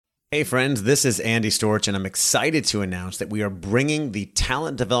Hey friends, this is Andy Storch, and I'm excited to announce that we are bringing the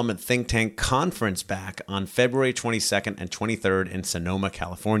Talent Development Think Tank Conference back on February 22nd and 23rd in Sonoma,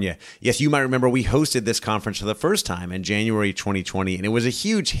 California. Yes, you might remember we hosted this conference for the first time in January 2020, and it was a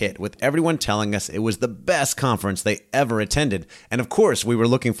huge hit with everyone telling us it was the best conference they ever attended. And of course, we were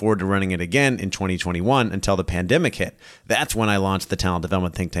looking forward to running it again in 2021 until the pandemic hit. That's when I launched the Talent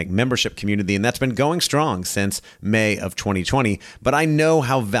Development Think Tank membership community, and that's been going strong since May of 2020. But I know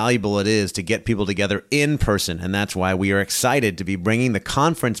how valuable it is to get people together in person, and that's why we are excited to be bringing the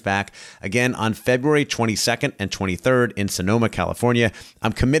conference back again on February 22nd and 23rd in Sonoma, California.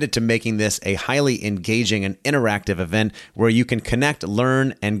 I'm committed to making this a highly engaging and interactive event where you can connect,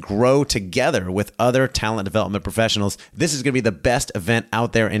 learn, and grow together with other talent development professionals. This is going to be the best event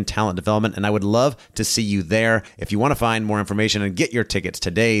out there in talent development, and I would love to see you there. If you want to find more information and get your tickets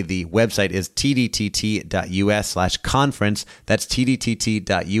today, the website is tdtt.us/conference. That's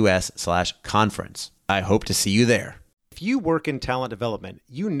tdtt.us/conference. I hope to see you there. If you work in talent development,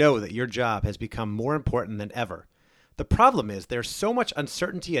 you know that your job has become more important than ever. The problem is there's so much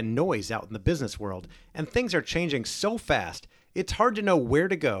uncertainty and noise out in the business world, and things are changing so fast, it's hard to know where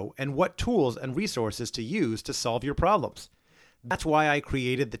to go and what tools and resources to use to solve your problems. That's why I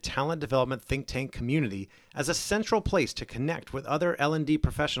created the Talent Development Think Tank community as a central place to connect with other L&D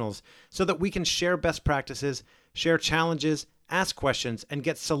professionals so that we can share best practices, share challenges, ask questions, and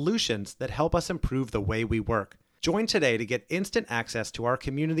get solutions that help us improve the way we work. Join today to get instant access to our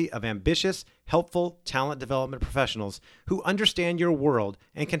community of ambitious, helpful talent development professionals who understand your world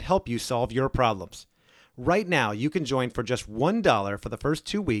and can help you solve your problems. Right now, you can join for just $1 for the first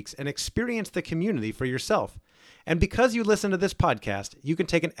 2 weeks and experience the community for yourself. And because you listen to this podcast, you can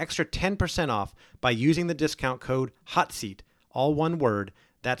take an extra 10% off by using the discount code HOTSEAT, all one word.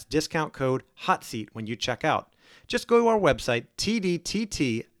 That's discount code HOTSEAT when you check out. Just go to our website,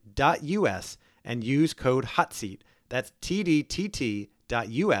 tdtt.us, and use code HOTSEAT. That's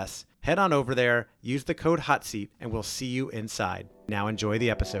tdtt.us. Head on over there, use the code HOTSEAT, and we'll see you inside. Now enjoy the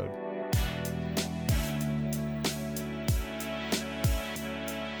episode.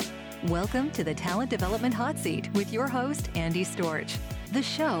 Welcome to the Talent Development Hot Seat with your host, Andy Storch. The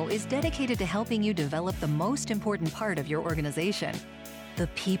show is dedicated to helping you develop the most important part of your organization, the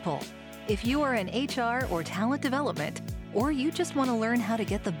people. If you are in HR or talent development, or you just want to learn how to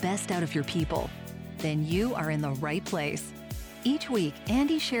get the best out of your people, then you are in the right place. Each week,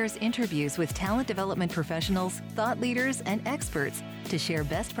 Andy shares interviews with talent development professionals, thought leaders, and experts to share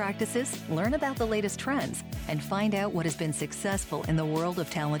best practices, learn about the latest trends, and find out what has been successful in the world of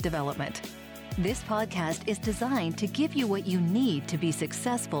talent development. This podcast is designed to give you what you need to be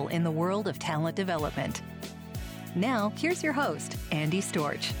successful in the world of talent development. Now, here's your host, Andy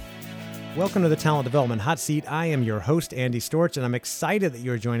Storch. Welcome to the Talent Development Hot Seat. I am your host, Andy Storch, and I'm excited that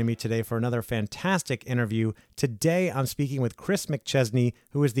you're joining me today for another fantastic interview. Today, I'm speaking with Chris McChesney,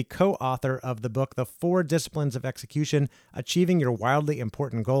 who is the co-author of the book, The 4 Disciplines of Execution, Achieving Your Wildly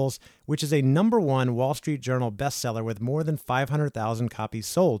Important Goals, which is a #1 Wall Street Journal bestseller with more than 500,000 copies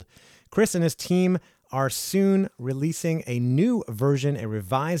sold. Chris and his team are soon releasing a new version, a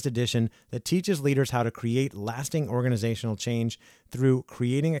revised edition that teaches leaders how to create lasting organizational change through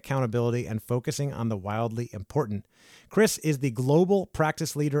creating accountability and focusing on the wildly important. Chris is the global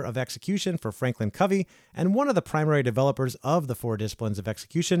practice leader of execution for Franklin Covey and one of the primary developers of the 4 Disciplines of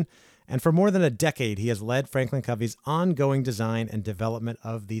Execution. And for more than a decade, he has led Franklin Covey's ongoing design and development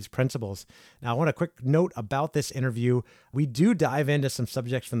of these principles. Now, I want a quick note about this interview. We do dive into some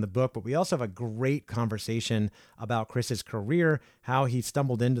subjects from the book, but we also have a great conversation about Chris's career, how he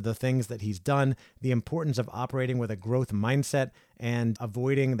stumbled into the things that he's done, the importance of operating with a growth mindset, and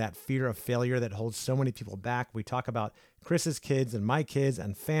avoiding that fear of failure that holds so many people back. We talk about Chris's kids and my kids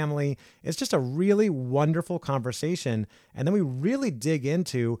and family. It's just a really wonderful conversation. And then we really dig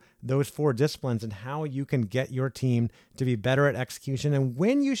into those 4 disciplines and how you can get your team to be better at execution and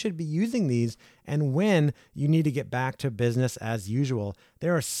when you should be using these and when you need to get back to business as usual.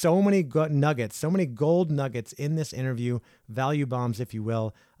 There are so many good nuggets, so many gold nuggets in this interview, value bombs, if you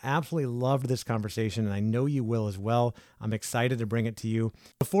will. I absolutely loved this conversation, and I know you will as well. I'm excited to bring it to you.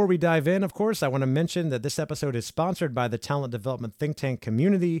 Before we dive in, of course, I want to mention that this episode is sponsored by the Talent Development Think Tank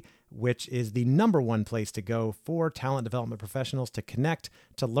community, which is the #1 place to go for talent development professionals to connect,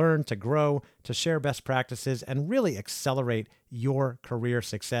 to learn, to grow, to share best practices, and really accelerate your career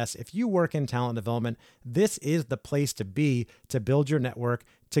success. If you work in talent development, this is the place to be to build your network,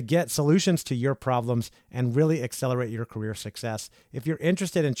 to get solutions to your problems, and really accelerate your career success. If you're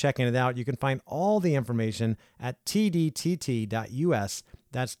interested in checking it out, you can find all the information at tdtt.us.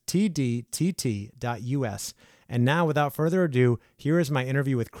 That's tdtt.us. And now, without further ado, here is my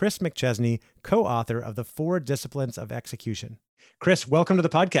interview with Chris McChesney, co-author of The 4 Disciplines of Execution. Chris, welcome to the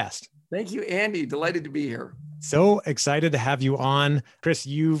podcast. Thank you, Andy. Delighted to be here. So excited to have you on. Chris,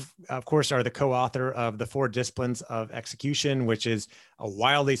 you, of course, are the co-author of The 4 Disciplines of Execution, which is a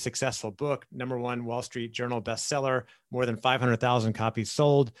wildly successful book, #1 Wall Street Journal bestseller, more than 500,000 copies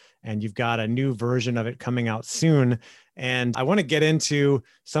sold, and you've got a new version of it coming out soon. And I want to get into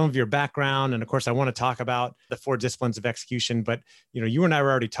some of your background. And of course, I want to talk about The 4 Disciplines of Execution. But, you and I were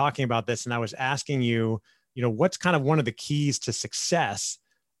already talking about this, and I was asking you, what's kind of one of the keys to success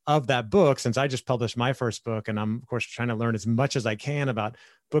of that book, since I just published my first book, and I'm of course trying to learn as much as I can about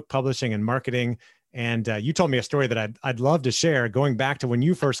book publishing and marketing. And you told me a story that I'd love to share, going back to when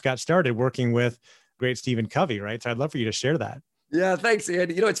you first got started working with great Stephen Covey, right? So I'd love for you to share that. Yeah, thanks,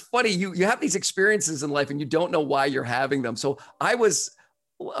 Andy. It's funny, you have these experiences in life and you don't know why you're having them. So I was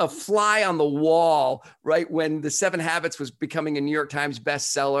a fly on the wall, right, when The 7 Habits was becoming a New York Times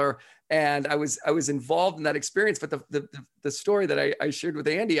bestseller. And I was involved in that experience. But the story that I shared with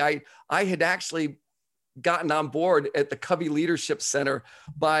Andy, I had actually gotten on board at the Covey Leadership Center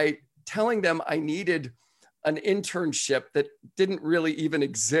by telling them I needed an internship that didn't really even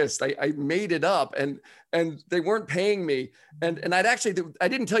exist. I made it up and they weren't paying me. And I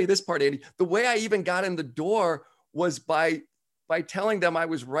didn't tell you this part, Andy. The way I even got in the door was by telling them I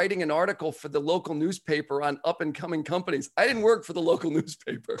was writing an article for the local newspaper on up and coming companies. I didn't work for the local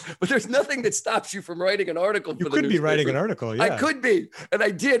newspaper, but there's nothing that stops you from writing an article for the newspaper. You could be writing an article, yeah. I could be, and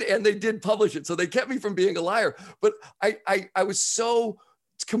I did, and they did publish it. So they kept me from being a liar. But I was so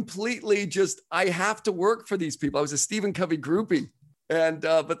completely just, I have to work for these people. I was a Stephen Covey groupie. And,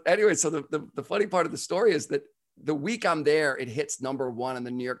 but anyway, so the funny part of the story is that the week I'm there, it hits #1 on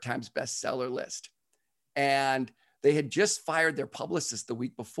the New York Times bestseller list. And they had just fired their publicist the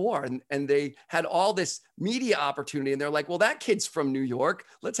week before, and they had all this media opportunity. And they're like, well, that kid's from New York.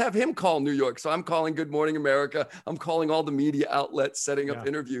 Let's have him call New York. So I'm calling Good Morning America. I'm calling all the media outlets, setting up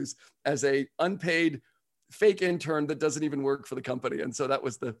interviews as a unpaid fake intern that doesn't even work for the company. And so that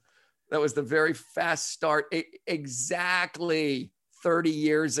was the very fast start. Exactly 30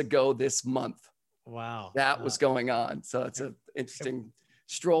 years ago this month. Wow. That was going on. So it's an interesting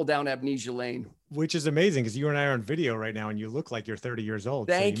stroll down amnesia lane. Which is amazing because you and I are on video right now and you look like you're 30 years old.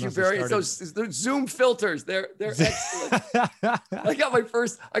 Thank you very much. Those Zoom filters, they're excellent. I got my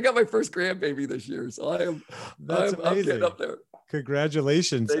first grandbaby this year. So I'm getting up there.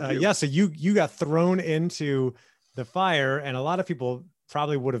 Congratulations. Yeah. So you got thrown into the fire, and a lot of people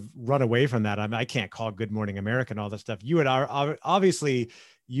probably would have run away from that. I can't call Good Morning America and all that stuff. You had obviously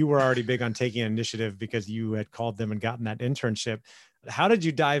you were already big on taking initiative because you had called them and gotten that internship. How did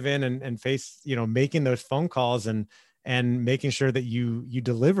you dive in and face, making those phone calls and making sure that you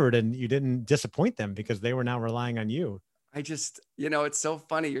delivered and you didn't disappoint them because they were now relying on you? I just, it's so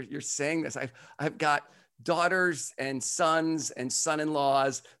funny. You're saying this. I've got daughters and sons and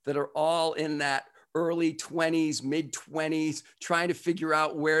son-in-laws that are all in that early 20s, mid 20s, trying to figure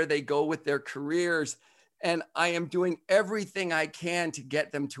out where they go with their careers. And I am doing everything I can to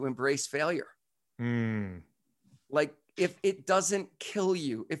get them to embrace failure. Like, if it doesn't kill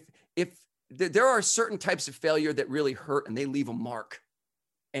you, if there are certain types of failure that really hurt and they leave a mark,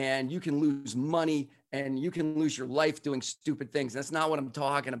 and you can lose money and you can lose your life doing stupid things. That's not what I'm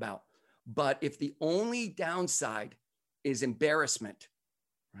talking about. But if the only downside is embarrassment,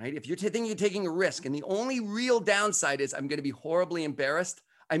 right? If you're thinking you're taking a risk and the only real downside is I'm going to be horribly embarrassed,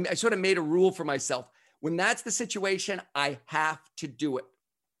 I sort of made a rule for myself. When that's the situation, I have to do it.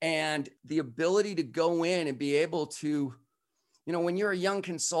 And the ability to go in and be able to, when you're a young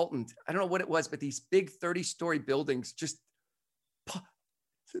consultant, I don't know what it was, but these big 30-story buildings just,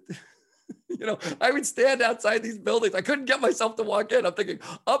 I would stand outside these buildings. I couldn't get myself to walk in. I'm thinking,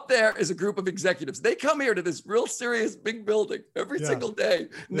 up there is a group of executives. They come here to this real serious big building every single day.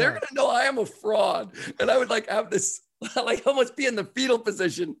 And they're going to know I am a fraud. And I would have this, almost be in the fetal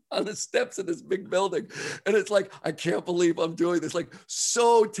position on the steps of this big building. And it's like, I can't believe I'm doing this.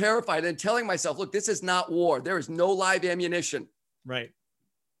 So terrified and telling myself, look, this is not war. There is no live ammunition. Right.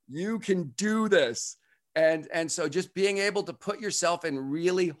 You can do this. And so just being able to put yourself in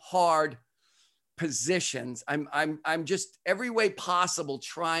really hard positions, I'm just every way possible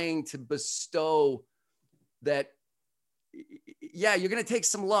trying to bestow that. Yeah, you're going to take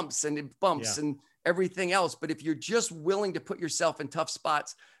some lumps and bumps and everything else. But if you're just willing to put yourself in tough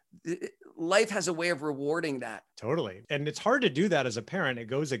spots, life has a way of rewarding that. Totally. And it's hard to do that as a parent. It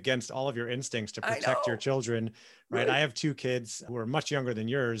goes against all of your instincts to protect your children, right? I have 2 kids who are much younger than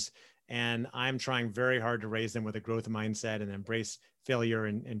yours, and I'm trying very hard to raise them with a growth mindset and embrace failure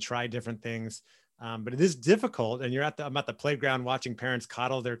and try different things. But it is difficult, and I'm at the playground watching parents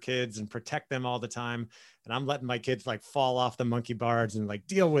coddle their kids and protect them all the time. And I'm letting my kids like fall off the monkey bars and like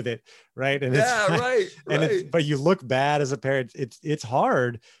deal with it. Right. And Yeah, but you look bad as a parent. It's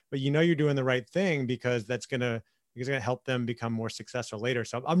hard, but you know, you're doing the right thing because it's going to help them become more successful later.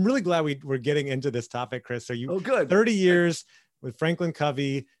 So I'm really glad we're getting into this topic, Chris. So good. 30 years with Franklin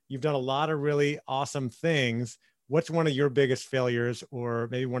Covey, you've done a lot of really awesome things. What's one of your biggest failures, or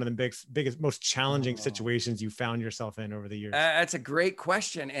maybe one of the biggest, most challenging situations you found yourself in over the years? That's a great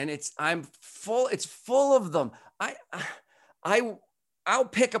question. And it's full of them. I'll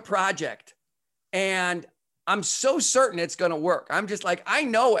pick a project and I'm so certain it's going to work. I'm just like, I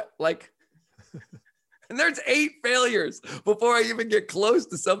know it. Like, and there's 8 failures before I even get close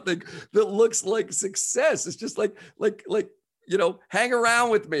to something that looks like success. It's just like, hang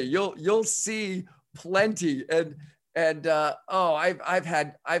around with me. You'll see plenty. I've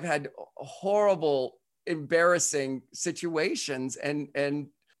had horrible, embarrassing situations. And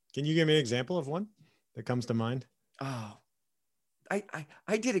can you give me an example of one that comes to mind? Oh,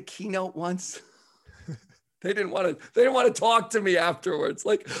 I did a keynote once. They didn't want to talk to me afterwards.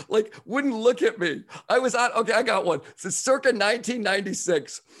 Like wouldn't look at me. I was on, okay, I got one. So circa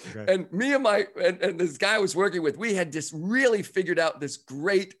 1996. Okay. And me and this guy I was working with, we had just really figured out this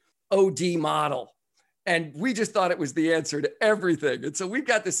great OD model. And we just thought it was the answer to everything. And so we've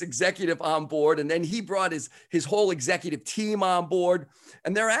got this executive on board, and then he brought his whole executive team on board,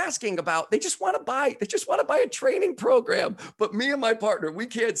 and they're asking about, they just want to buy a training program. But me and my partner, we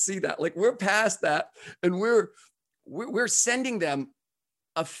can't see that. Like, we're past that. And we're sending them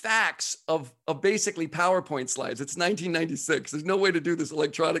a fax of basically PowerPoint slides. It's 1996. There's no way to do this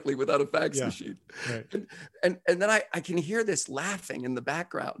electronically without a fax machine. Right. And then I can hear this laughing in the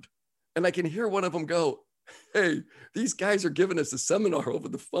background. And I can hear one of them go, "Hey, these guys are giving us a seminar over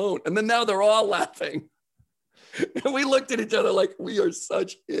the phone." And then now they're all laughing. And we looked at each other like, we are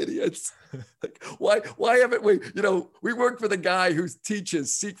such idiots. Like, why haven't we, we work for the guy who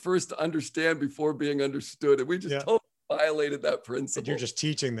teaches seek first to understand before being understood. And we just totally violated that principle. And you're just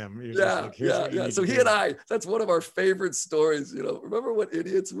teaching them. Yeah. So he and I, that's one of our favorite stories. Remember what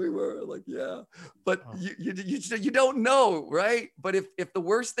idiots we were? Like, but you don't know, right? But if the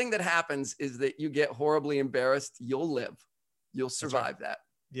worst thing that happens is that you get horribly embarrassed, you'll live. You'll survive that.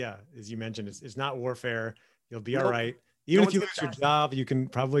 Yeah, as you mentioned, it's not warfare. You'll be all right. Even if you lose your job, you can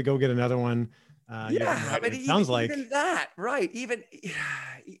probably go get another one. But it sounds like even that, right?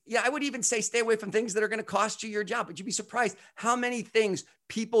 I would even say stay away from things that are going to cost you your job. But you'd be surprised how many things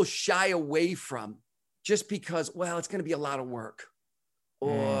people shy away from just because, well, it's going to be a lot of work,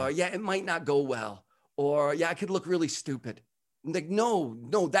 or it might not go well, or I could look really stupid. Like, no,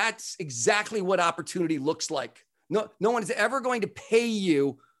 that's exactly what opportunity looks like. No one is ever going to pay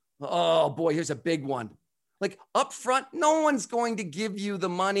you. Oh boy, here's a big one. Like, up front, no one's going to give you the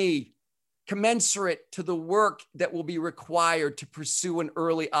money commensurate to the work that will be required to pursue an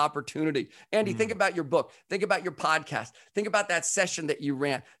early opportunity. Andy, think about your book. Think about your podcast. Think about that session that you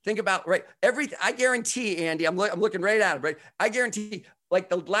ran. Think about, everything. I guarantee, Andy, I'm looking right at it, right? I guarantee, like,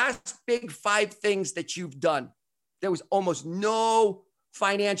 the last big 5 things that you've done, there was almost no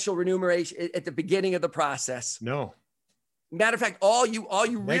financial remuneration at the beginning of the process. No. Matter of fact, all you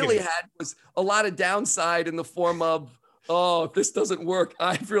really had was a lot of downside in the form of, oh, if this doesn't work,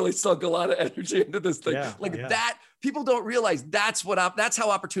 I've really sunk a lot of energy into this thing. That, people don't realize that's how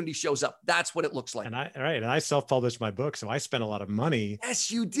opportunity shows up. That's what it looks like. And I self-published my book, so I spent a lot of money. Yes,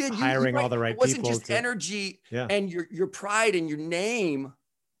 you did. Hiring all the right people. It wasn't just energy and your pride and your name.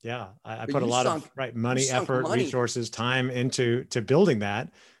 Yeah, I put a lot of money, effort, resources, time into building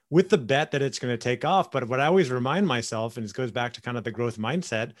that, with the bet that it's going to take off. But what I always remind myself, and it goes back to kind of the growth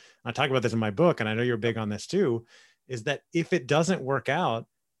mindset, and I talk about this in my book, and I know you're big on this too, is that if it doesn't work out,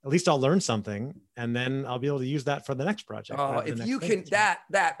 at least I'll learn something, and then I'll be able to use that for the next project. Oh, if you can,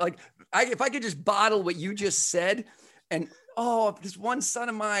 if I could just bottle what you just said, and this one son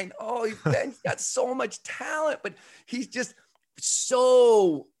of mine, he's got so much talent, but he's just he's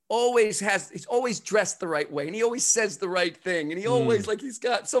always dressed the right way, and he always says the right thing, and he always he's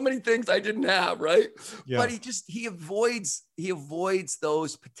got so many things I didn't have, right? Yeah. But he avoids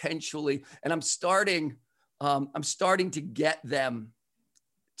those potentially, and I'm starting to get them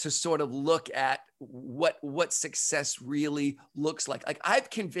to sort of look at what success really looks like. Like, I've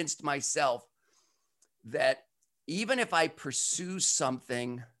convinced myself that even if I pursue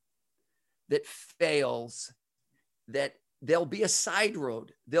something that fails, that there'll be a side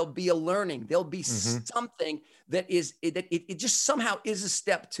road, there'll be a learning, there'll be something that it just somehow is a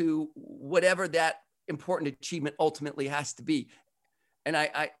step to whatever that important achievement ultimately has to be. And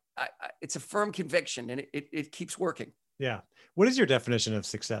it's a firm conviction, and it keeps working. Yeah. What is your definition of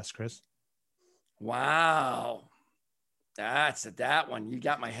success, Chris? Wow. That's that one. You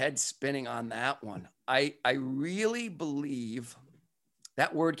got my head spinning on that one. I really believe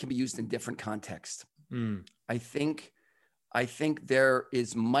that word can be used in different contexts. I think there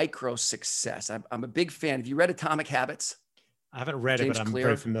is micro success. I'm a big fan. Have you read Atomic Habits? I haven't read James it, but I'm Clear.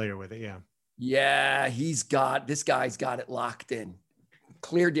 very familiar with it. Yeah. Yeah, this guy's got it locked in.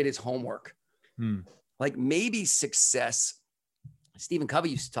 Clear did his homework. Like maybe success, Stephen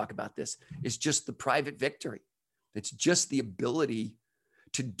Covey used to talk about this, is just the private victory. It's just the ability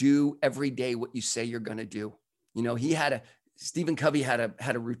to do every day what you say you're going to do. You know, Stephen Covey had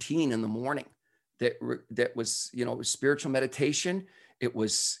a routine in the morning that was, you know, it was spiritual meditation. It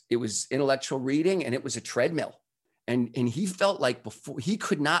was intellectual reading, and it was a treadmill. And he felt like before he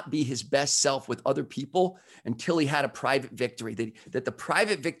could not be his best self with other people until he had a private victory, that the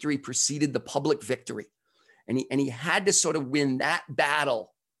private victory preceded the public victory. And he had to sort of win that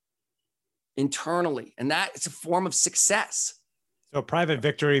battle internally. And that it's a form of success. So private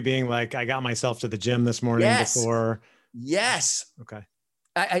victory being like, I got myself to the gym this morning before. Yes. Okay.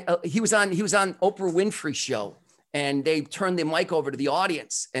 He was on Oprah Winfrey show, and they turned the mic over to the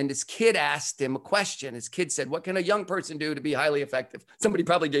audience, and this kid asked him a question. His kid said, "What can a young person do to be highly effective?" Somebody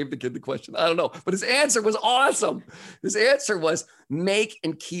probably gave the kid the question. I don't know, but his answer was awesome. His answer was, make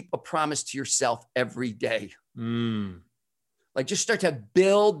and keep a promise to yourself every day. Like just start to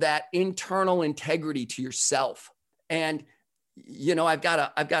build that internal integrity to yourself. And, you know, I've got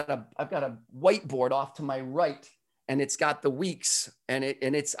a whiteboard off to my right, and it's got the weeks, and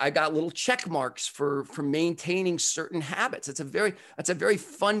I got little check marks for maintaining certain habits. That's a very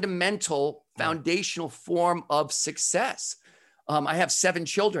fundamental, foundational form of success. I have 7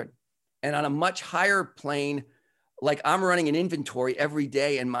 children, and on a much higher plane, like I'm running an inventory every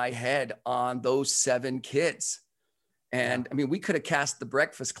day in my head on those 7 kids. And I mean, we could have cast the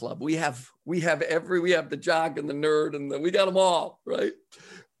Breakfast Club. We have the jock and the nerd, and we got them all, right?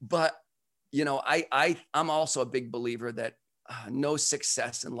 But you know, I'm also a big believer that no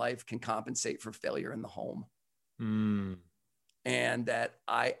success in life can compensate for failure in the home. And that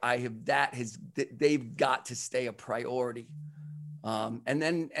they've got to stay a priority. And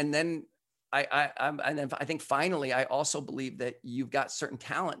then I think finally, I also believe that you've got certain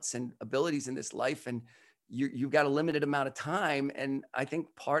talents and abilities in this life, and you've got a limited amount of time. And I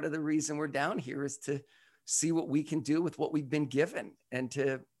think part of the reason we're down here is to see what we can do with what we've been given, and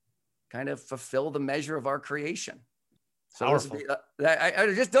to kind of fulfill the measure of our creation. So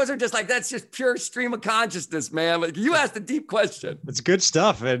those are just like, that's just pure stream of consciousness, man. Like you asked a deep question. It's good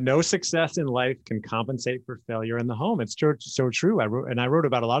stuff. And no success in life can compensate for failure in the home. It's so true. I wrote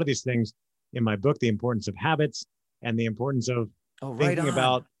about a lot of these things in my book, the importance of habits and the importance of thinking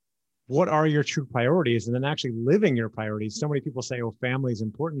about what are your true priorities, and then actually living your priorities. So many people say, oh, family is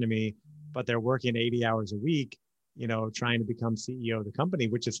important to me, but they're working 80 hours a week, you know, trying to become CEO of the company,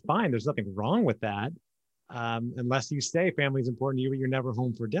 which is fine. There's nothing wrong with that. Unless you say family is important to you, but you're never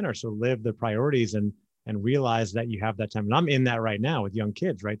home for dinner. So live the priorities and realize that you have that time. And I'm in that right now with young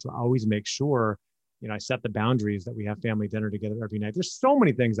kids, right? So I always make sure, you know, I set the boundaries that we have family dinner together every night. There's so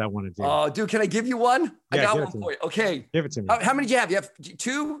many things I want to do. Oh, dude, can I give you one? I got one for you. Okay. Give it to me. How many do you have? You have 2,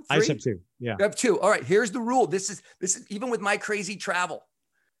 3? I just have 2. Yeah. You have 2. All right. Here's the rule. This is even with my crazy travel,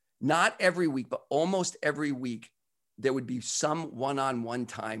 not every week, but almost every week, there would be some one-on-one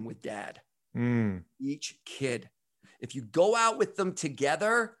time with dad. Each kid. If you go out with them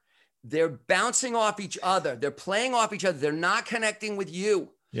together, they're bouncing off each other. They're playing off each other. They're not connecting with you.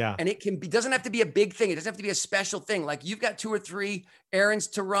 Yeah. And it doesn't have to be a big thing. It doesn't have to be a special thing. Like you've got 2 or 3 errands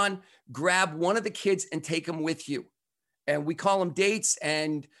to run, grab one of the kids and take them with you. And we call them dates.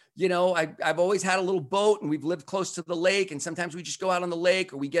 And, you know, I've always had a little boat, and we've lived close to the lake. And sometimes we just go out on the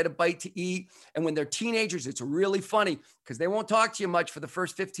lake, or we get a bite to eat. And when they're teenagers, it's really funny because they won't talk to you much for the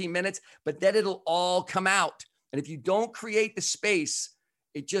first 15 minutes, but then it'll all come out. And if you don't create the space,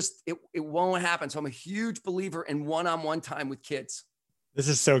 it won't happen. So I'm a huge believer in one-on-one time with kids. This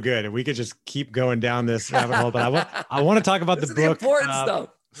is so good. And we could just keep going down this rabbit hole, but I want to talk about the book. The important stuff.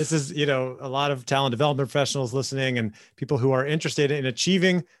 This is, you know, a lot of talent development professionals listening and people who are interested in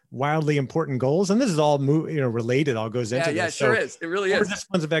achieving wildly important goals. And this is all, related, all goes into this. Yeah, it sure is. It really is.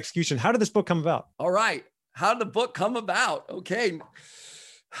 Disciplines of execution. How did this book come about? All right. How did the book come about? Okay.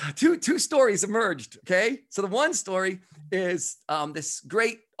 Two stories emerged. Okay. So the one story is this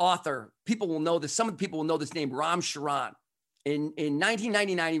great author. People will know this. Some of the people will know this name, Ram Charan. In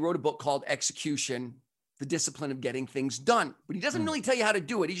 1999, he wrote a book called Execution the discipline of getting things done. But he doesn't really tell you how to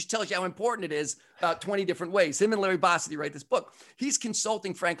do it. He just tells you how important it is about 20 different ways. Him and Larry Bossidy write this book. He's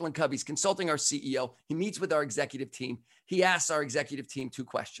consulting Franklin Covey. He's consulting our CEO. He meets with our executive team. He asks our executive team 2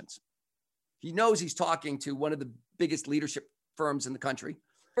 questions. He knows he's talking to one of the biggest leadership firms in the country.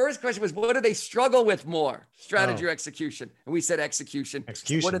 First question was, what do they struggle with more? Strategy or execution? And we said execution.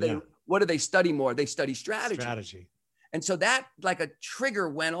 What do they study more? They study strategy. And so that, like a trigger,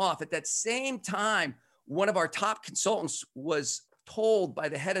 went off. At that same time, one of our top consultants was told by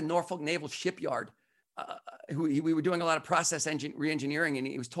the head of Norfolk Naval Shipyard, we were doing a lot of process re-engineering, and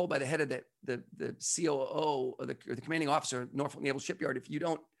he was told by the head of the COO or the commanding officer of Norfolk Naval Shipyard,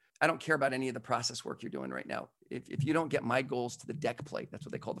 I don't care about any of the process work you're doing right now. If you don't get my goals to the deck plate, that's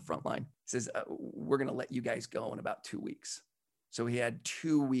what they call the front line. He says, we're going to let you guys go in about 2 weeks. So he had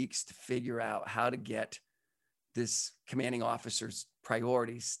 2 weeks to figure out how to get this commanding officer's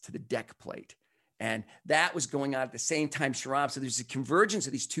priorities to the deck plate. And that was going on at the same time, Shahram. So there's a convergence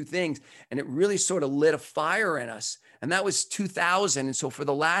of these 2 things, and it really sort of lit a fire in us. And that was 2000. And so for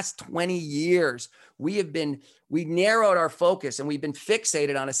the last 20 years, we narrowed our focus, and we've been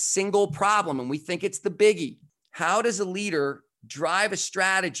fixated on a single problem. And we think it's the biggie. How does a leader drive a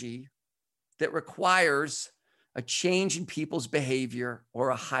strategy that requires a change in people's behavior or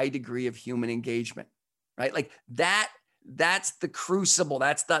a high degree of human engagement, right? Like that's the crucible.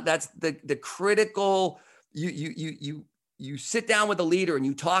 That's the critical, you sit down with a leader and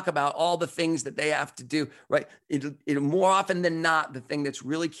you talk about all the things that they have to do, right? It more often than not, the thing that's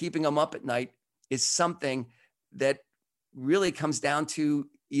really keeping them up at night is something that really comes down to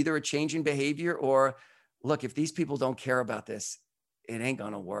either a change in behavior or, look, if these people don't care about this, it ain't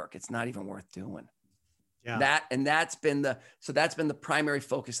going to work. It's not even worth doing. Yeah. That's been the primary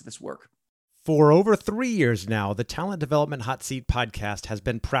focus of this work. For over 3 years now, the Talent Development Hot Seat podcast has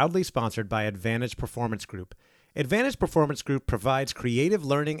been proudly sponsored by Advantage Performance Group. Advantage Performance Group provides creative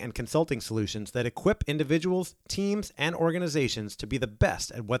learning and consulting solutions that equip individuals, teams, and organizations to be the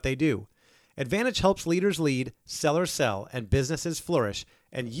best at what they do. Advantage helps leaders lead, sellers sell, and businesses flourish,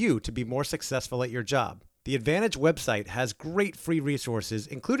 and you to be more successful at your job. The Advantage website has great free resources,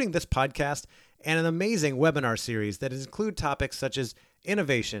 including this podcast and an amazing webinar series that include topics such as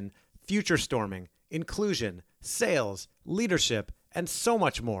innovation, future storming, inclusion, sales, leadership, and so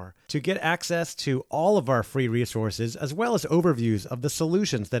much more. To get access to all of our free resources, as well as overviews of the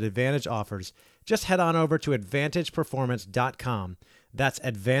solutions that Advantage offers, just head on over to advantageperformance.com. That's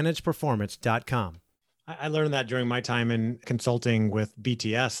advantageperformance.com. I learned that during my time in consulting with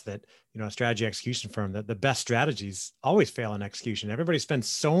BTS that, a strategy execution firm, that the best strategies always fail in execution. Everybody spends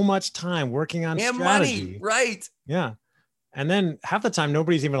so much time working on strategy. Money, right? Yeah. And then half the time,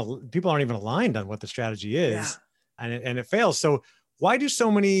 people aren't even aligned on what the strategy is, and it fails. So why do so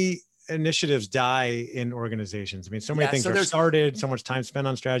many initiatives die in organizations? I mean, so many things are started, so much time spent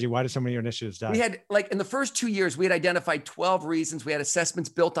on strategy. Why do so many initiatives die? We had, in the first 2 years, we had identified 12 reasons. We had assessments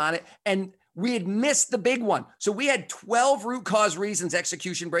built on it, and we had missed the big one. So we had 12 root cause reasons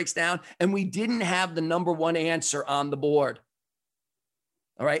execution breaks down, and we didn't have the number one answer on the board.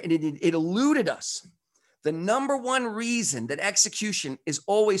 All right. And it eluded us. The number one reason that execution is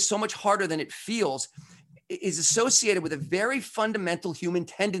always so much harder than it feels is associated with a very fundamental human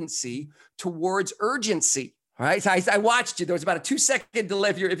tendency towards urgency. All right. So I watched you. There was about a 2-second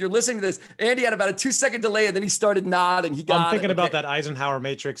delay. If you're listening to this, Andy had about a 2-second delay, and then he started nodding. I'm thinking about that Eisenhower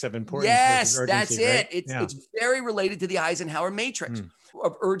matrix of importance. Yes, urgency, that's right? it. It's very related to the Eisenhower matrix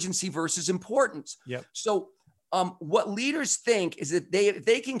of urgency versus importance. Yep. So what leaders think is that if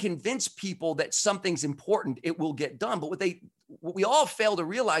they can convince people that something's important, it will get done. But what we all fail to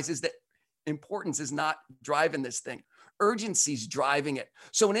realize is that importance is not driving this thing. Urgency's driving it.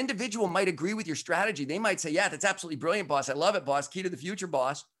 So an individual might agree with your strategy. They might say, yeah, that's absolutely brilliant, boss. I love it, boss. Key to the future,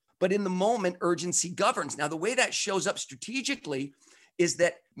 boss. But in the moment, urgency governs. Now, the way that shows up strategically is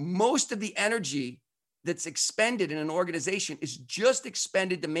that most of the energy that's expended in an organization is just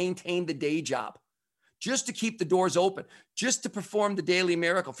expended to maintain the day job, just to keep the doors open, just to perform the daily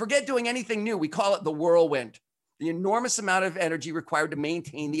miracle. Forget doing anything new. We call it the whirlwind, the enormous amount of energy required to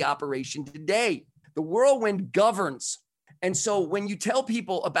maintain the operation today. The whirlwind governs. And so when you tell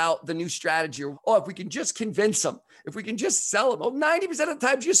people about the new strategy, if we can just convince them, if we can just sell them, 90% of the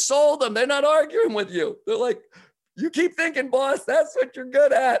times you sold them, they're not arguing with you. They're like, you keep thinking, boss, that's what you're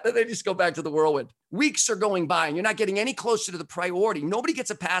good at. And they just go back to the whirlwind. Weeks are going by and you're not getting any closer to the priority. Nobody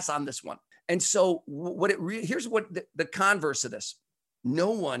gets a pass on this one. And so here's what the converse of this. No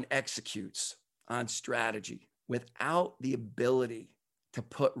one executes on strategy without the ability to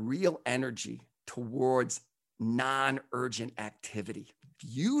put real energy towards non-urgent activity.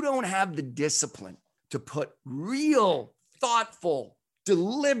 If you don't have the discipline to put real, thoughtful,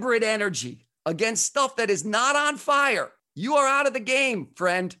 deliberate energy against stuff that is not on fire, you are out of the game,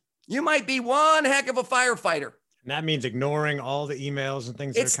 friend. You might be one heck of a firefighter. And that means ignoring all the emails and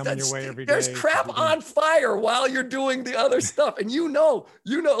things that are coming your way every day. There's crap on fire while you're doing the other stuff. And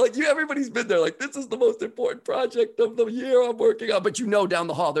everybody's been there. Like, this is the most important project of the year I'm working on. But down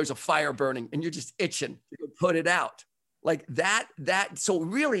the hall, there's a fire burning and you're just itching to put it out. Like that. So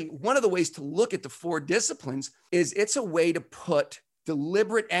really, one of the ways to look at the 4 disciplines is it's a way to put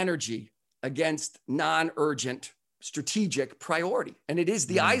deliberate energy against non-urgent strategic priority. And it is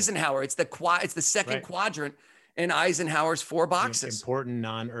the Eisenhower. It's the second quadrant in Eisenhower's 4 boxes. Important,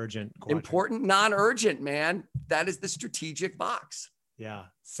 non-urgent quadrant. Important, non-urgent, man. That is the strategic box. Yeah.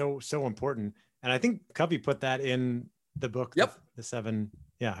 So important. And I think Covey put that in the book, Yep. the 7.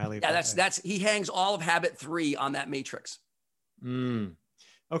 Yeah. Highly. Yeah. He hangs all of habit 3 on that matrix.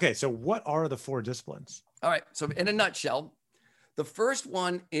 Okay. So what are the 4 disciplines? All right. So in a nutshell, the first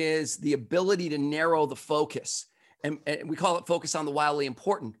one is the ability to narrow the focus. And we call it focus on the wildly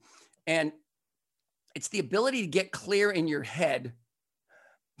important. And it's the ability to get clear in your head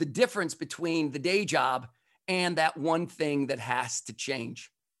the difference between the day job and that one thing that has to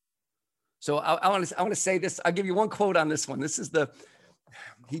change. So I want to say this. I'll give you one quote on this one.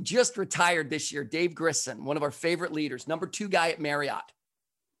 He just retired this year, Dave Grissom, one of our favorite leaders, number 2 guy at Marriott.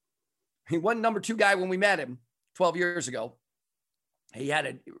 He wasn't number 2 guy when we met him 12 years ago. He had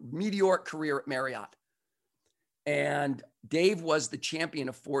a meteoric career at Marriott. And Dave was the champion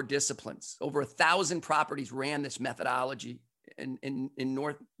of 4 disciplines. Over 1,000 properties ran this methodology in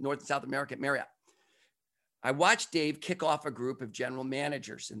North and South America at Marriott. I watched Dave kick off a group of general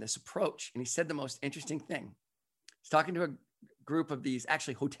managers in this approach. And he said the most interesting thing. He's talking to a group of these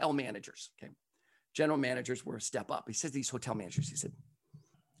actually hotel managers. Okay. General managers were a step up. He says, these hotel managers, he said,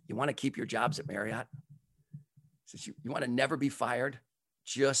 you want to keep your jobs at Marriott? He says, you want to never be fired?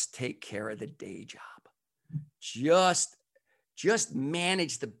 Just take care of the day job. Just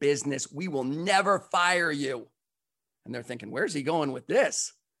manage the business. We will never fire you. And they're thinking, where's he going with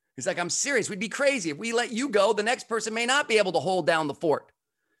this? He's like, I'm serious. We'd be crazy. If we let you go, the next person may not be able to hold down the fort.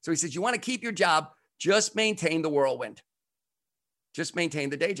 So he says, you want to keep your job, just maintain the whirlwind. Just maintain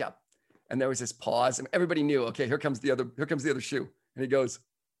the day job. And there was this pause and everybody knew, okay, here comes the other shoe. And he goes,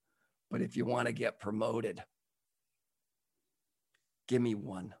 but if you want to get promoted, give me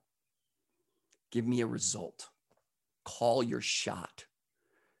one. Give me a result. Call your shot.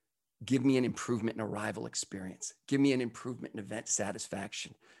 Give me an improvement in arrival experience. Give me an improvement in event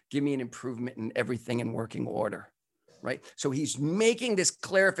satisfaction. Give me an improvement in everything in working order, right? So he's making this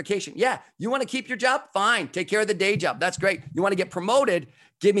clarification. Yeah, you want to keep your job? Fine. Take care of the day job. That's great. You want to get promoted?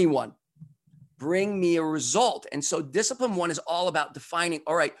 Give me one. Bring me a result. And so discipline 1 is all about defining,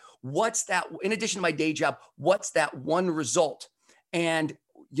 all right, what's that, in addition to my day job, what's that one result? And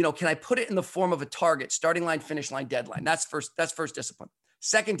can I put it in the form of a target, starting line, finish line, deadline? That's first discipline.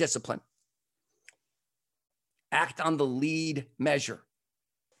 Second discipline, act on the lead measure.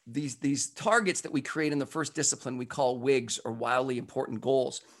 These targets that we create in the first discipline, we call WIGs, or wildly important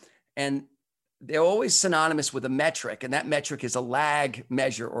goals. And they're always synonymous with a metric. And that metric is a lag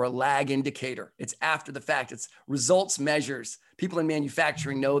measure or a lag indicator. It's after the fact. It's results measures. People in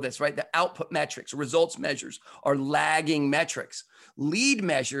manufacturing know this, right? The output metrics, results measures are lagging metrics. Lead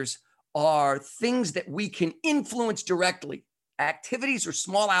measures are things that we can influence directly, activities or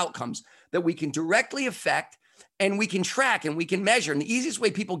small outcomes that we can directly affect and we can track and we can measure. And the easiest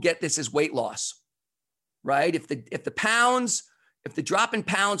way people get this is weight loss, right? If the drop in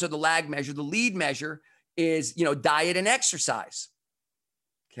pounds are the lag measure, the lead measure is, diet and exercise.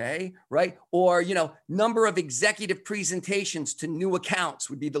 Okay, right? Or, number of executive presentations to new accounts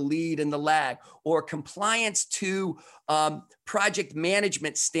would be the lead and the lag, or compliance to project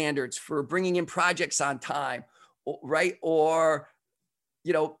management standards for bringing in projects on time, right? Or,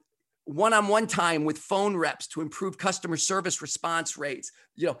 one-on-one time with phone reps to improve customer service response rates.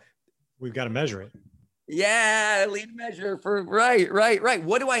 We've got to measure it. Yeah, lead measure for, right.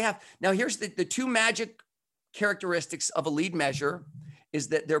 What do I have? Now, here's the 2 magic characteristics of a lead measure is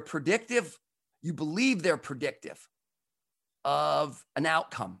that they're predictive. You believe they're predictive of an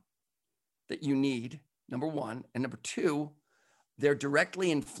outcome that you need, number 1. And number 2, they're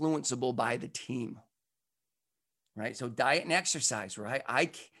directly influenceable by the team, right? So diet and exercise, right?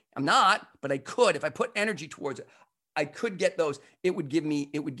 I'm not, but I could, if I put energy towards it, I could get those. It would give me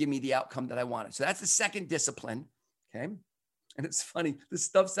the outcome that I wanted. So that's the second discipline. Okay. And it's funny. This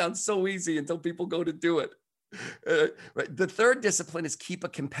stuff sounds so easy until people go to do it. Right. The third discipline is keep a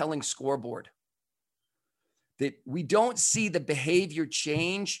compelling scoreboard. that we don't see the behavior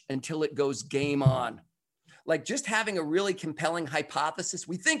change until it goes game on. Like just having a really compelling hypothesis.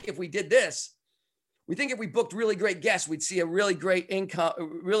 We think if we did this, we think if we booked really great guests, we'd see a really great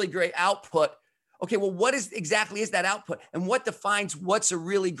income, really great output. Okay, well, what exactly is that output? And what defines what's a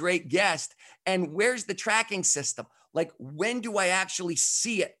really great guest? And where's the tracking system? Like, when do I actually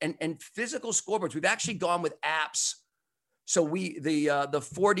see it? And physical scoreboards, we've actually gone with apps. So the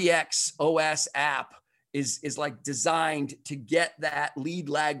 4DX OS app is like designed to get that lead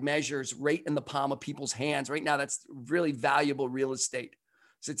lag measures right in the palm of people's hands. Right now, that's really valuable real estate.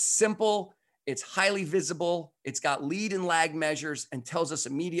 So it's simple. It's highly visible. It's got lead and lag measures and tells us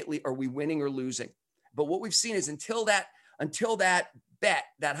immediately, are we winning or losing? But what we've seen is until that bet,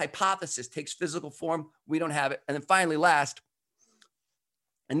 that hypothesis takes physical form, we don't have it. And then finally, last,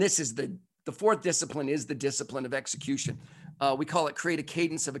 and this is the fourth discipline, is the discipline of execution. We call it create a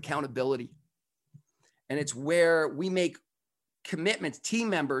cadence of accountability. And it's where we make commitments, team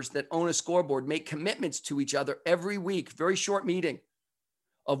members that own a scoreboard make commitments to each other every week, very short meeting,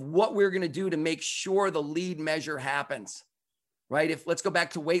 of what we're going to do to make sure the lead measure happens, right? Let's go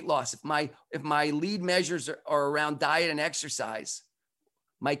back to weight loss. If my lead measures are around diet and exercise,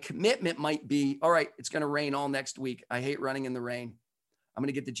 my commitment might be, all right, it's going to rain all next week. I hate running in the rain. I'm going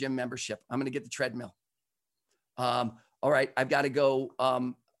to get the gym membership. I'm going to get the treadmill. All right, I've got to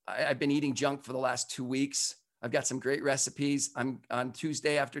go. I've been eating junk for the last 2 weeks. I've got some great recipes. On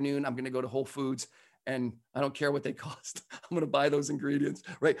Tuesday afternoon, I'm going to go to Whole Foods. And I don't care what they cost. I'm going to buy those ingredients,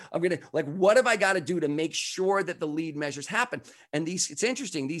 right? What have I got to do to make sure that the lead measures happen? And it's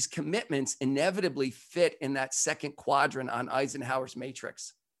interesting, these commitments inevitably fit in that second quadrant on Eisenhower's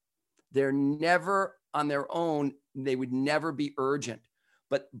matrix. They're never on their own. They would never be urgent.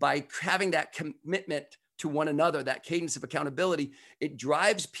 But by having that commitment to one another, that cadence of accountability, it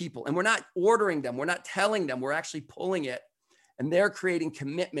drives people. And we're not ordering them. We're not telling them. We're actually pulling it. And they're creating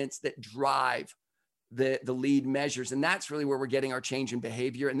commitments that drive the lead measures. And that's really where we're getting our change in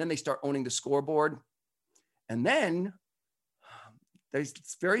behavior. And then they start owning the scoreboard. And then there's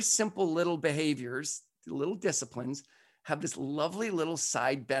very simple little behaviors, little disciplines, have this lovely little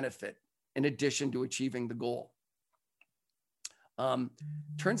side benefit in addition to achieving the goal.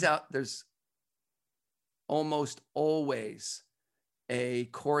 Turns out there's almost always a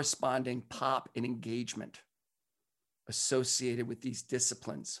corresponding pop in engagement associated with these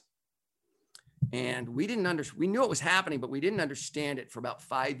disciplines. And we knew it was happening, but we didn't understand it for about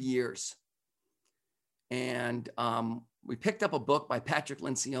 5 years. And we picked up a book by Patrick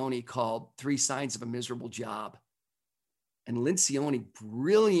Lencioni called 3 Signs of a Miserable Job. And Lencioni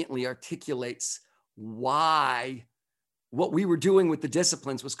brilliantly articulates why what we were doing with the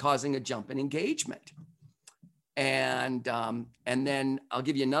disciplines was causing a jump in engagement. And then I'll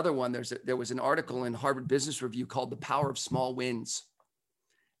give you another one. There was an article in Harvard Business Review called The Power of Small Wins.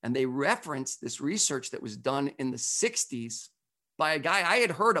 And they referenced this research that was done in the 60s by a guy I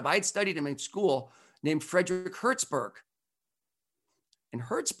had heard of. I had studied him in school, named Frederick Hertzberg. And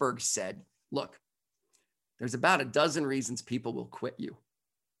Hertzberg said, look, there's about a dozen reasons people will quit you.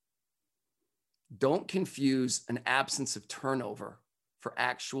 Don't confuse an absence of turnover for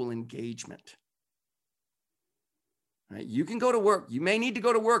actual engagement. Right? You can go to work. You may need to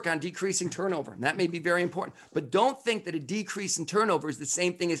go to work on decreasing turnover, and that may be very important. But don't think that a decrease in turnover is the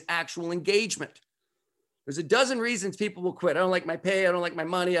same thing as actual engagement. There's a dozen reasons people will quit. I don't like my pay. I don't like my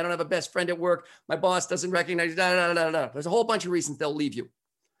money. I don't have a best friend at work. My boss doesn't recognize. There's a whole bunch of reasons they'll leave you.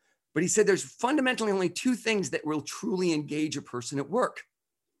 But he said there's fundamentally only 2 things that will truly engage a person at work.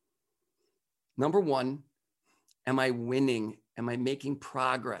 Number 1, am I winning? Am I making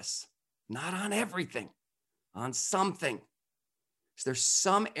progress? Not on everything, on something. Is there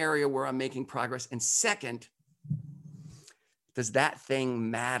some area where I'm making progress? And second, does that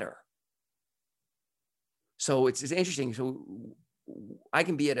thing matter? So it's interesting. So I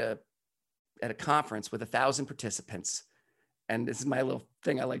can be at a conference with 1,000 participants. And this is my little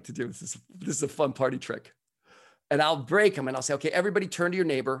thing I like to do. This is a fun party trick. And I'll break them and I'll say, okay, everybody turn to your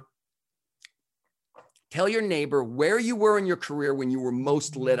neighbor. Tell your neighbor where you were in your career when you were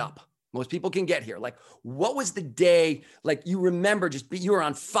most lit up. Most people can get here. Like, what was the day, like you remember you were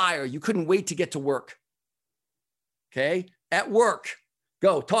on fire. You couldn't wait to get to work. Okay. At work,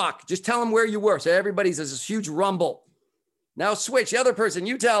 go talk. Just tell them where you were. So there's this huge rumble. Now switch the other person.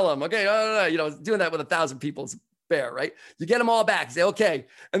 You tell them, okay. Doing that with 1,000 people is fair, right? You get them all back. Say, okay.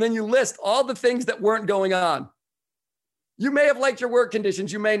 And then you list all the things that weren't going on. You may have liked your work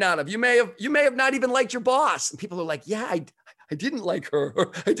conditions. You may not have. You may have not even liked your boss. And people are like, yeah, I I didn't like her,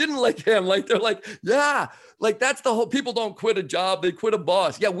 or I didn't like him. Like, they're like, yeah, like that's the whole, people don't quit a job, they quit a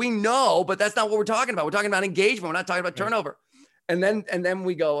boss. Yeah, we know, but that's not what we're talking about. We're talking about engagement. We're not talking about turnover. And then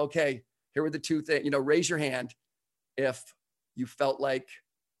we go, okay, here are the two things, raise your hand if you felt like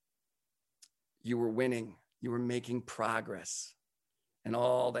you were winning, you were making progress and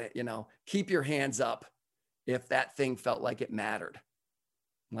all that, keep your hands up if that thing felt like it mattered.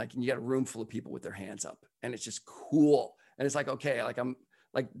 Like, and you got a room full of people with their hands up, and it's just cool. And it's like, okay, like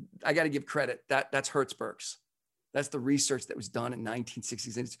I got to give credit. That's Hertzberg's. That's the research that was done in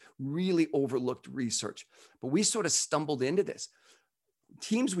 1960s. And it's really overlooked research, but we sort of stumbled into this.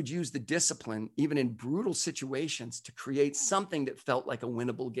 Teams would use the discipline, even in brutal situations, to create something that felt like a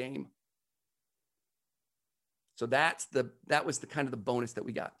winnable game. So that was the kind of the bonus that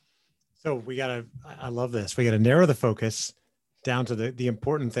we got. So I love this. We got to narrow the focus down to the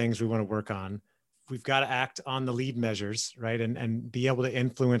important things we want to work on. We've got to act on the lead measures, right? And be able to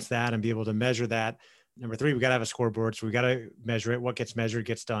influence that and be able to measure that. Number 3, we got to have a scoreboard. So we got to measure it. What gets measured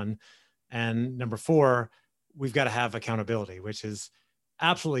gets done. And number 4, we've got to have accountability, which is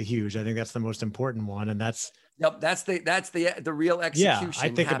absolutely huge. I think that's the most important one. And that's the real execution. Yeah, I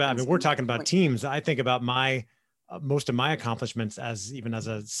think about, we're talking about teams. I think about most of my accomplishments even as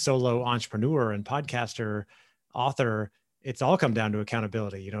a solo entrepreneur and podcaster, author. It's all come down to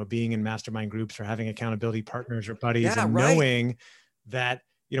accountability, being in mastermind groups or having accountability partners or buddies, and knowing that,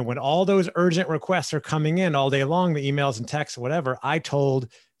 when all those urgent requests are coming in all day long, the emails and texts, whatever, I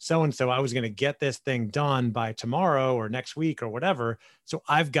told so-and-so I was going to get this thing done by tomorrow or next week or whatever. So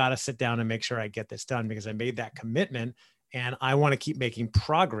I've got to sit down and make sure I get this done because I made that commitment, and I want to keep making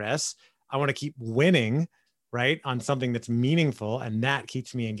progress. I want to keep winning, right, on something that's meaningful. And that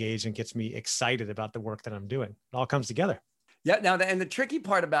keeps me engaged and gets me excited about the work that I'm doing. It all comes together. Yeah. Now, and the tricky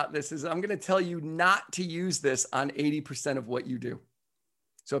part about this is I'm going to tell you not to use this on 80% of what you do.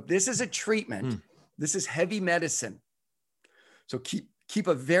 So if this is a treatment, this is heavy medicine. So keep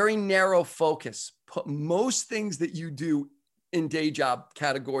a very narrow focus. Put most things that you do in day job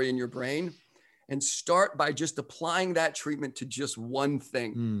category in your brain, and start by just applying that treatment to just one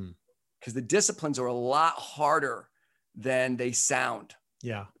thing. Because the disciplines are a lot harder than they sound.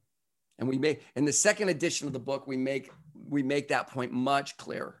 Yeah. And in the second edition of the book, we make that point much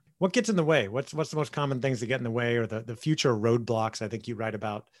clearer. What gets in the way? What's the most common things that get in the way, or the future roadblocks I think you write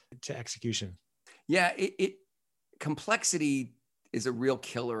about to execution? Yeah, complexity is a real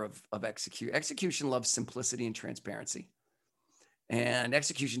killer of execution. Execution loves simplicity and transparency, and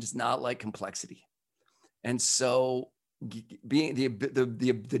execution does not like complexity. And so being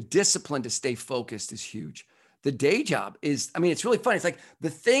the discipline to stay focused is huge. The day job is, it's really funny. It's like the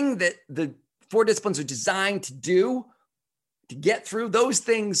thing that the 4 disciplines are designed to do, to get through, those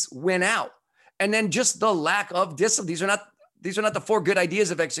things win out. And then just the lack of discipline. These are not the 4 good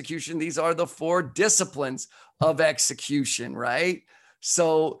ideas of execution. These are the 4 disciplines of execution, right?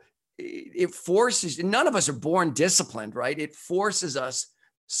 So it forces, none of us are born disciplined, right? It forces us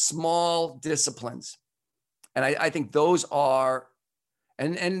small disciplines. And I think those are,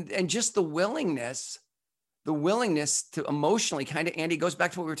 and just the willingness to emotionally kind of, Andy, goes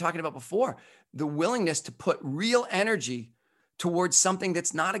back to what we were talking about before, the willingness to put real energy towards something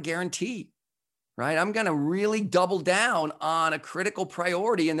that's not a guarantee, right? I'm going to really double down on a critical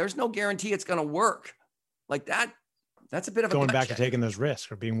priority, and there's no guarantee it's going to work. Like that, that's a bit of going back to taking those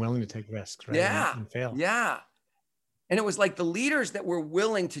risks, or being willing to take risks, right? Yeah. And fail. Yeah. And it was like the leaders that were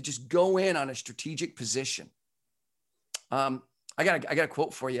willing to just go in on a strategic position. I got a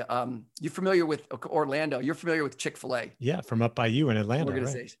quote for you. You're familiar with Orlando. You're familiar with Chick-fil-A. Yeah. From Up By You in Atlanta.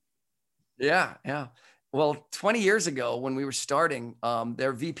 Organization. Right? Yeah. Yeah. Well, 20 years ago when we were starting,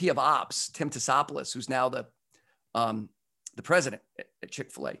 their VP of Ops, Tim Tassopoulos, who's now the president at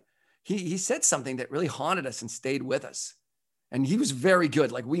Chick-fil-A, he said something that really haunted us and stayed with us. And he was very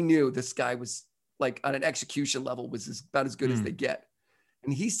good. Like, we knew this guy was, like, on an execution level, was about as good as they get.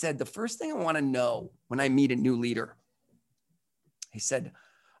 And he said, the first thing I want to know when I meet a new leader, he said,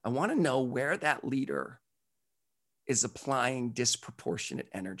 I want to know where that leader is applying disproportionate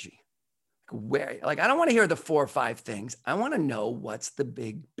energy. Where, like, I don't want to hear the 4 or 5 things. I want to know what's the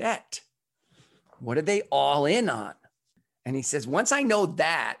big bet. What are they all in on? And he says, once I know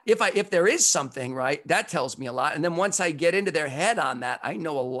that, if there is something, right, that tells me a lot. And then once I get into their head on that, I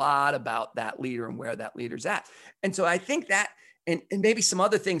know a lot about that leader and where that leader's at. And so I think that, and maybe some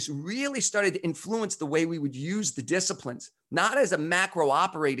other things really started to influence the way we would use the disciplines, not as a macro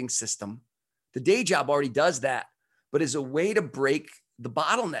operating system. The day job already does that, but as a way to break the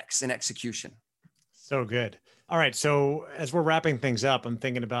bottlenecks in execution. So good. All right. So as we're wrapping things up, I'm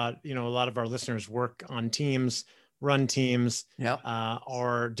thinking about, a lot of our listeners work on teams, run teams, Yeah.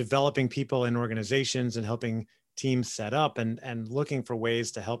 or developing people in organizations and helping teams set up and looking for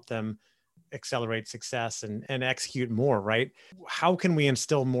ways to help them accelerate success and execute more, right? How can we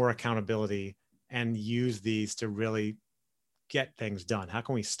instill more accountability and use these to really get things done? How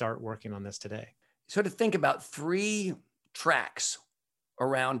can we start working on this today? So to think about 3 tracks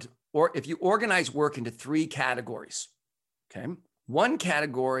around, or if you organize work into 3 categories, okay? One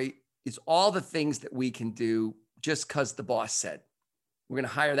category is all the things that we can do just because the boss said. We're going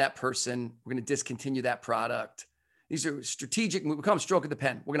to hire that person. We're going to discontinue that product. These are strategic, we call them stroke of the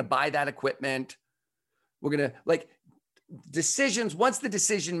pen. We're going to buy that equipment. We're going to, like, decisions. Once the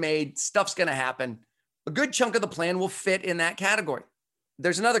decision made, stuff's going to happen. A good chunk of the plan will fit in that category.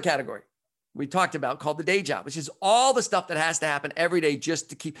 There's another category we talked about called the day job, which is all the stuff that has to happen every day just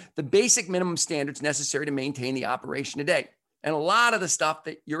to keep the basic minimum standards necessary to maintain the operation today. And a lot of the stuff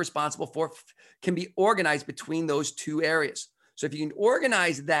that you're responsible for can be organized between those 2 areas. So if you can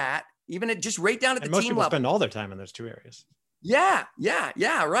organize that, even at just right down at the team level. Most people spend all their time in those 2 areas. Yeah,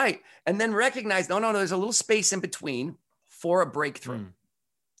 right. And then recognize, no, there's a little space in between for a breakthrough.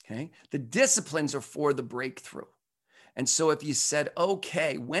 Okay. The disciplines are for the breakthrough. And so if you said,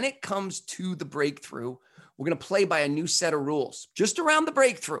 okay, when it comes to the breakthrough, we're going to play by a new set of rules just around the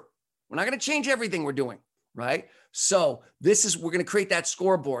breakthrough. We're not going to change everything we're doing, right? So we're going to create that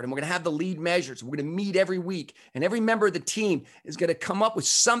scoreboard, and we're going to have the lead measures. We're going to meet every week, and every member of the team is going to come up with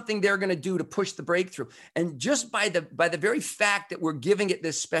something they're going to do to push the breakthrough. And just by the very fact that we're giving it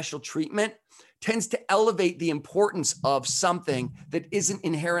this special treatment tends to elevate the importance of something that isn't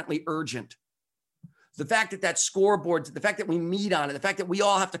inherently urgent. The fact that scoreboard, the fact that we meet on it, the fact that we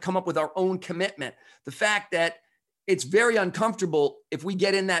all have to come up with our own commitment, the fact that it's very uncomfortable if we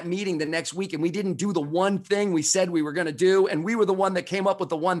get in that meeting the next week and we didn't do the one thing we said we were going to do, and we were the one that came up with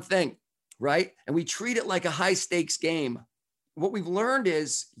the one thing, right? And we treat it like a high stakes game. What we've learned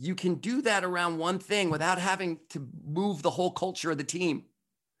is you can do that around one thing without having to move the whole culture of the team.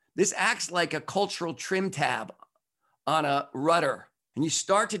 This acts like a cultural trim tab on a rudder, and you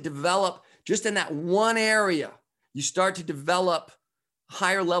start to develop just in that one area, you start to develop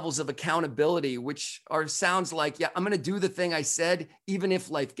higher levels of accountability, which sounds like, yeah, I'm going to do the thing I said, even if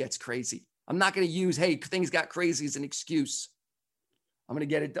life gets crazy. I'm not going to use, hey, things got crazy as an excuse. I'm going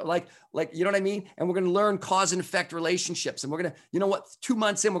to get it like, you know what I mean? And we're going to learn cause and effect relationships. And we're going to, you know what, 2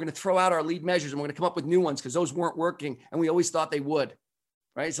 months in, we're going to throw out our lead measures and we're going to come up with new ones because those weren't working. And we always thought they would,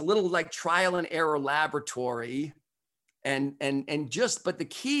 right? It's a little like trial and error laboratory. But the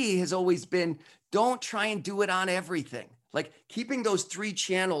key has always been, don't try and do it on everything. Like keeping those 3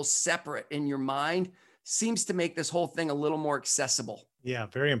 channels separate in your mind seems to make this whole thing a little more accessible. Yeah,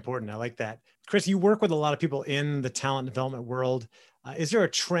 very important. I like that. Chris, you work with a lot of people in the talent development world. Is there a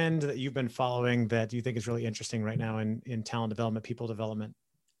trend that you've been following that you think is really interesting right now in talent development, people development?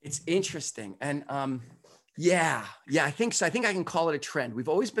 It's interesting. And yeah, I think so. I think I can call it a trend. We've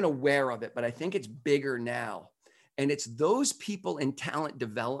always been aware of it, but I think it's bigger now. And it's those people in talent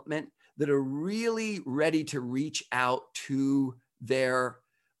development that are really ready to reach out to their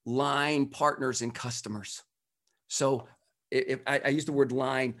line partners and customers. So if I use the word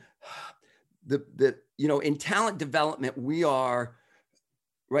line, in talent development, we're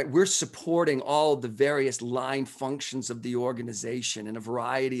supporting all of the various line functions of the organization in a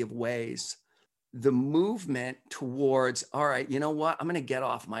variety of ways. The movement towards, all right, you know what? I'm going to get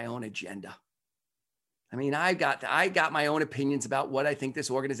off my own agenda. I mean, I got my own opinions about what I think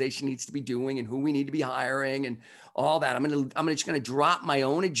this organization needs to be doing and who we need to be hiring and all that. I'm just going to drop my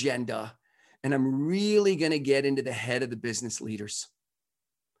own agenda, and I'm really going to get into the head of the business leaders.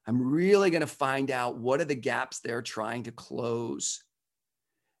 I'm really going to find out what are the gaps they're trying to close,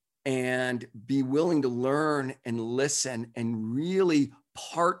 and be willing to learn and listen and really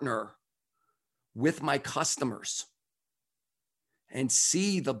partner with my customers. And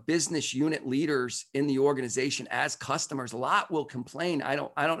see the business unit leaders in the organization as customers. A lot will complain, I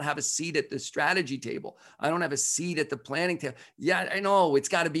don't have a seat at the strategy table. I don't have a seat at the planning table. Yeah, I know it's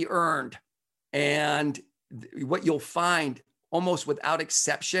got to be earned. And what you'll find almost without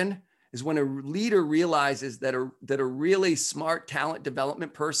exception is when a leader realizes that a really smart talent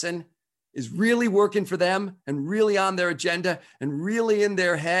development person is really working for them and really on their agenda and really in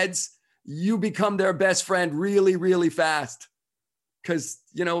their heads, you become their best friend really, really fast. Because,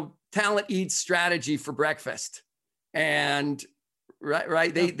 talent eats strategy for breakfast, and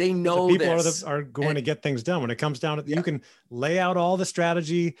right. They know people this. are going to get things done when it comes down to, you can lay out all the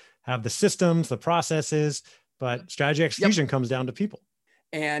strategy, have the systems, the processes, but strategy execution comes down to people.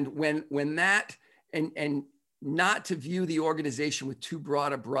 And when that, and not to view the organization with too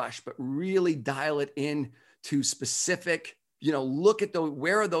broad a brush, but really dial it in to specific, look at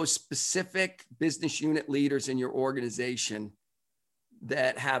where are those specific business unit leaders in your organization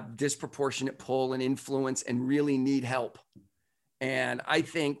that have disproportionate pull and influence and really need help. And I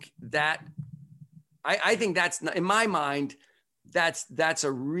think that's, in my mind, that's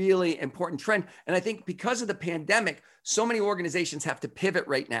a really important trend. And I think because of the pandemic, so many organizations have to pivot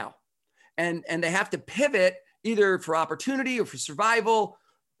right now. And they have to pivot either for opportunity or for survival,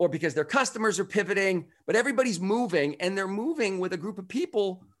 or because their customers are pivoting, but everybody's moving, and they're moving with a group of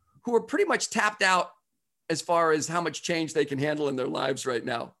people who are pretty much tapped out as far as how much change they can handle in their lives right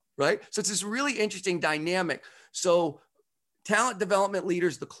now, right? So it's this really interesting dynamic. So talent development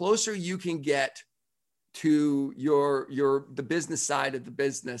leaders, the closer you can get to the business side of the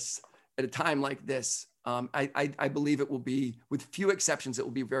business at a time like this, I believe it will be, with few exceptions, it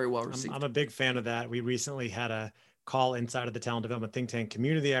will be very well received. I'm a big fan of that. We recently had a call inside of the talent development think tank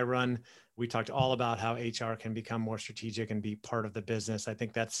community I run. We talked all about how HR can become more strategic and be part of the business. I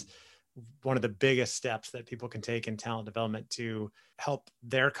think that's one of the biggest steps that people can take in talent development to help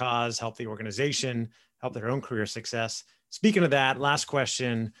their cause, help the organization, help their own career success. Speaking of that, last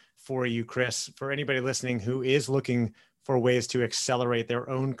question for you, Chris, for anybody listening who is looking for ways to accelerate their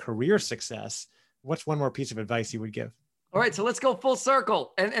own career success, what's one more piece of advice you would give? All right, so let's go full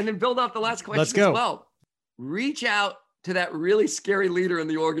circle and then build off the last question as well. Reach out to that really scary leader in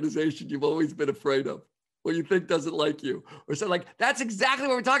the organization you've always been afraid of, or you think doesn't like you, or so. Like, that's exactly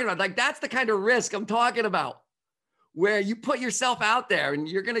what we're talking about. Like, that's the kind of risk I'm talking about, where you put yourself out there and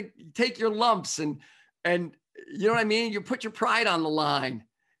you're going to take your lumps and you know what I mean? You put your pride on the line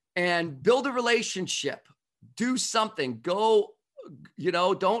and build a relationship, do something, go,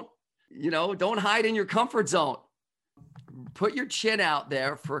 don't hide in your comfort zone. Put your chin out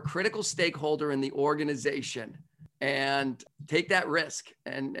there for a critical stakeholder in the organization and take that risk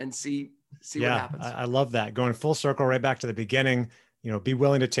and see what happens. I love that. Going full circle right back to the beginning, be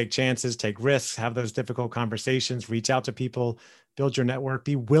willing to take chances, take risks, have those difficult conversations, reach out to people, build your network,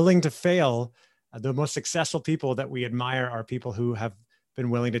 be willing to fail. The most successful people that we admire are people who have been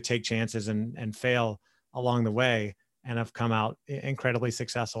willing to take chances and fail along the way and have come out incredibly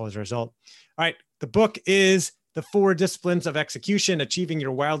successful as a result. All right. The book is The 4 Disciplines of Execution, Achieving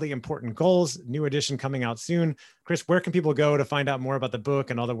Your Wildly Important Goals. New edition coming out soon. Chris, where can people go to find out more about the book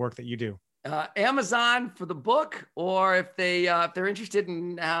and all the work that you do? Amazon for the book, or if they're interested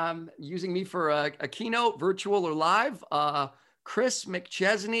in using me for a keynote, virtual or live, Chris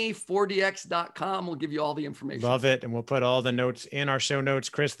McChesney, 4dx.com will give you all the information. Love it. And we'll put all the notes in our show notes.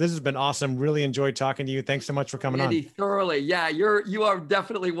 Chris, this has been awesome. Really enjoyed talking to you. Thanks so much for coming Andy, on. Thoroughly. Yeah, you are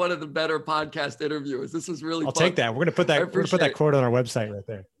definitely one of the better podcast interviewers. This was really I'll fun. take that. We're going to put that quote on our website right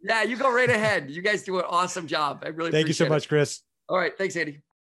there. Yeah, you go right ahead. You guys do an awesome job. I really Thank you so much, Chris. All right. Thanks, Andy.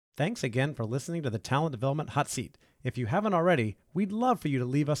 Thanks again for listening to the Talent Development Hot Seat. If you haven't already, we'd love for you to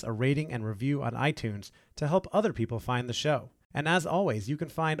leave us a rating and review on iTunes to help other people find the show. And as always, you can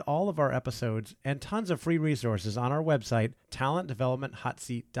find all of our episodes and tons of free resources on our website,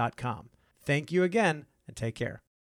 talentdevelopmenthotseat.com. Thank you again, and take care.